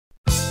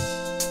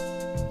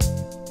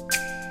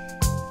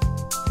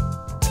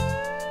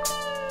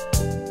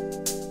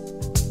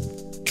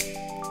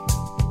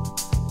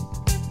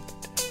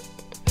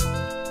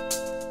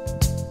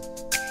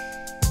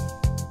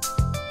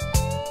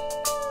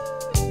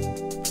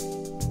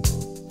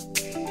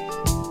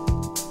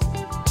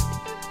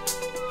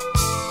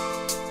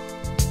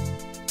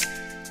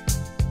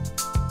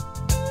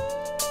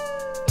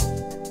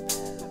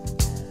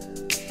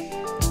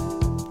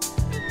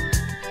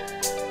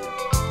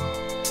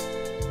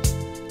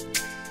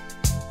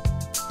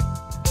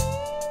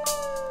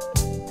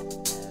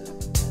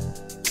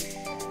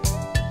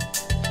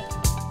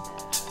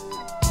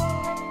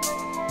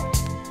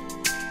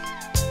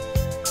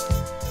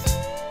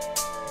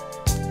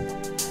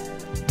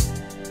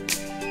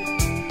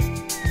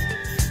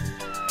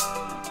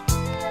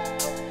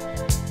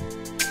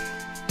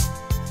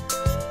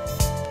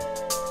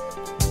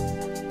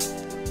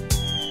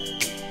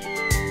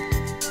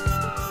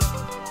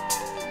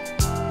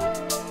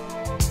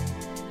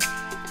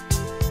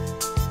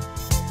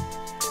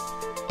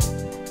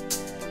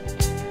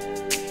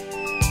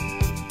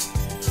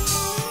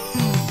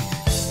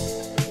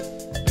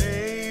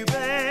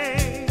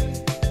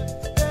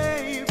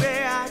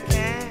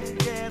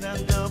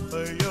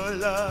your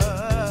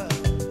love.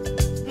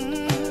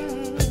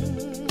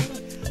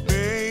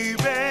 Baby,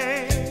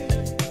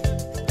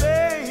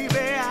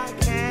 baby, I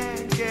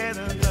can't get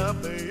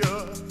enough of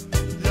your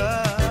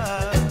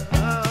love.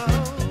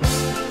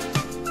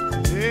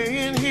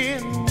 Laying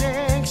here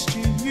next to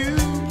you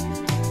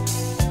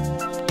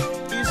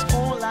is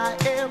all I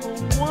ever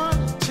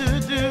wanted to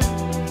do.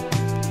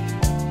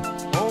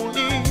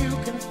 Only you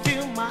can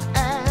fill my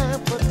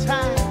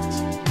appetite,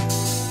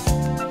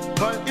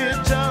 but it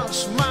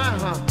just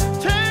might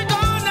take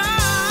all night.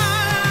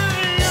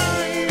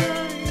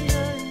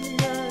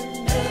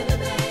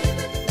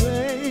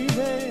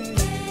 Baby,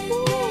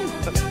 ooh,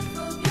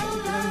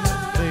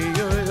 for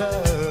your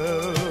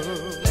love.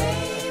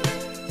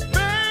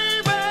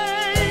 Baby,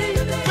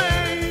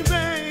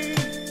 baby,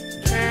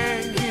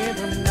 can't get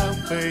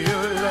enough of your